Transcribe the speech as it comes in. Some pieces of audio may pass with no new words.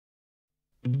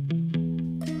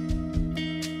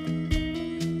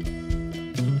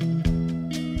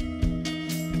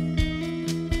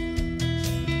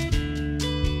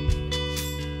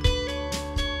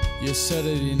a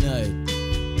Saturday night.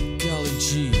 Golly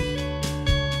gee,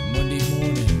 Monday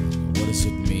morning, what does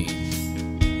it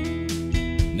mean?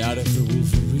 Night of the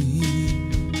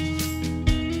Wolverine.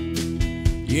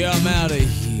 Yeah, I'm out of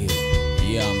here,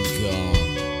 yeah, I'm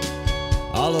gone.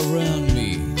 All around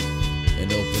me, an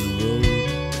open road.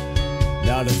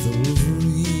 Night of the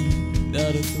Wolverine,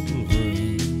 night of the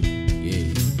Wolverine,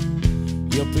 yeah.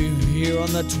 You'll be here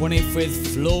on the 25th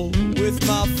floor with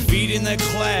my feet in the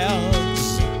clouds.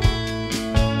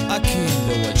 I can't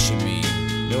know what you mean,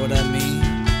 know what I mean?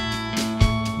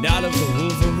 Night of the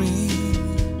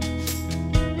Wolverine,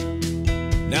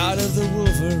 night of the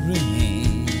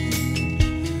Wolverine.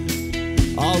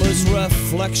 All is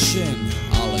reflection,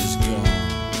 all is gone.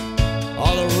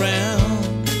 All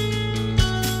around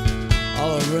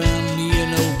me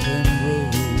an open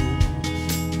road.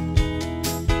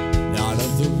 Night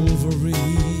of the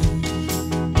Wolverine.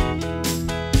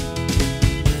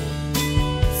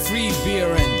 Free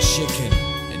beer and chicken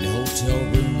in hotel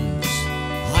rooms,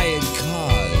 hired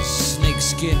cars,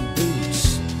 snakeskin boots,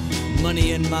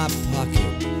 money in my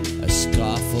pocket, a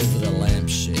scarf over the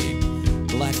lampshade,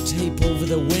 black tape over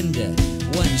the window,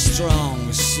 one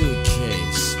strong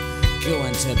suitcase,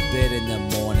 going to bed in the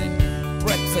morning,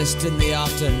 breakfast in the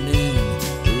afternoon.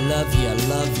 Love ya,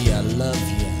 love ya, love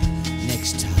ya.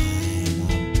 Next time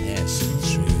I'm passing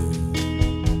through.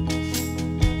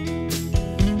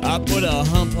 I put a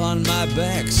hump on my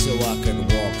back so I can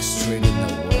walk straight in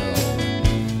the world.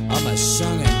 I'm a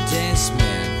song and dance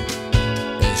man,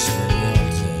 that's for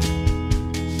realty.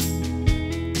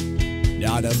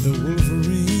 Night of the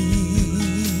Wolverine.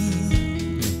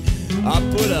 I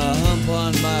put a hump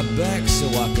on my back so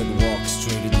I could walk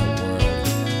straight in the world.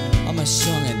 I'm a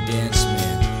song and dance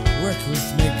man, work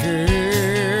with me,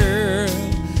 girl.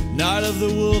 Night of the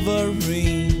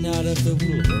Wolverine, night of the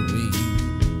Wolverine.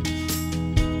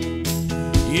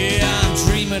 Yeah, I'm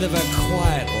dreaming of a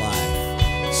quiet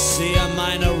life. See a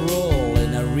minor role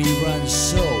in a rerun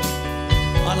soap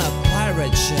on a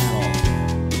pirate channel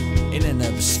in an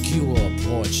obscure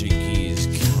Portuguese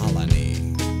colony.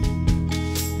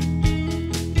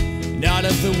 Night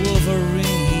of the Wolverine,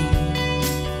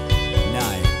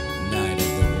 night of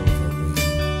the Wolverine,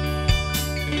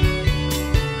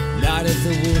 night of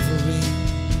the Wolverine.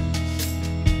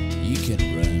 You can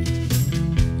run,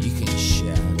 you can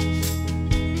shout,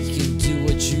 you can do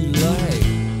what you like.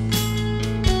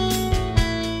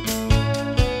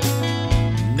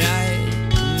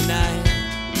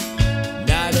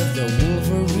 Night of the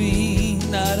Wolverine,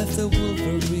 night of the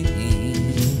Wolverine.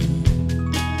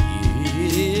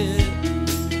 Yeah.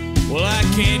 Well, I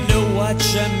can't know what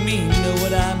you mean, know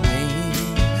what I mean.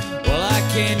 Well, I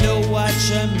can't know what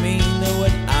you mean, know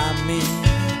what I mean.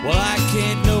 Well, I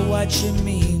can't know what you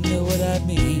mean, know what I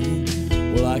mean.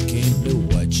 Well, I can't know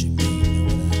what you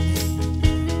mean, know what I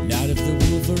mean. Night of the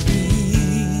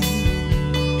Wolverine.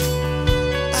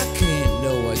 I can't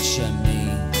know what you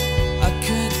mean. I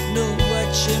can't know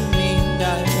what you mean.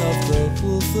 Night of the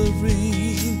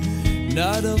Wolverine.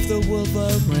 Night of the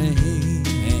Wolverine.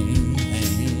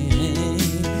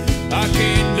 I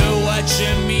can't know what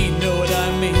you mean, know what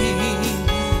I mean.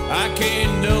 I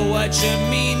can't know what you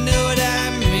mean, know what I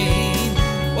mean.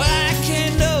 Well, I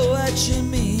can't know what you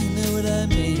mean, know what I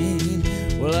mean.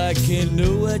 Well, I can't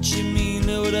know what you mean,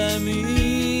 know what I mean.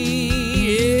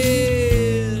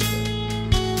 Yeah.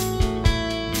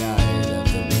 Night of the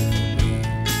Wolverine.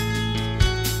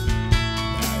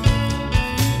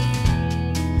 Night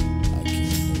of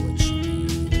the Wolverine.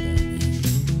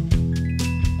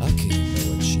 I can't know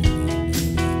what you mean, know what I mean. I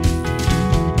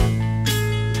can't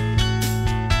know what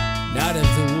you mean. Night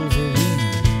of the Wolverine.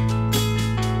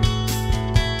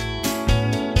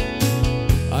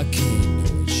 I can't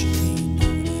know what you mean,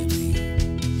 know what I mean.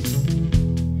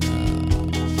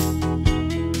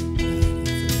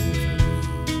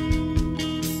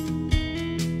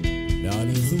 Night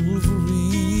of the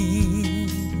Wolverine.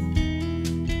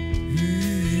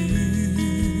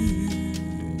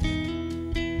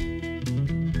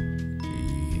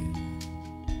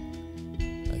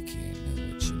 I can't know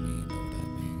what you mean, know what I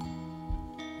mean.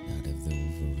 Night of the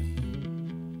Wolverine.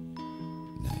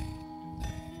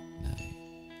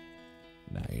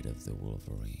 Night of the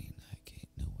Wolverine.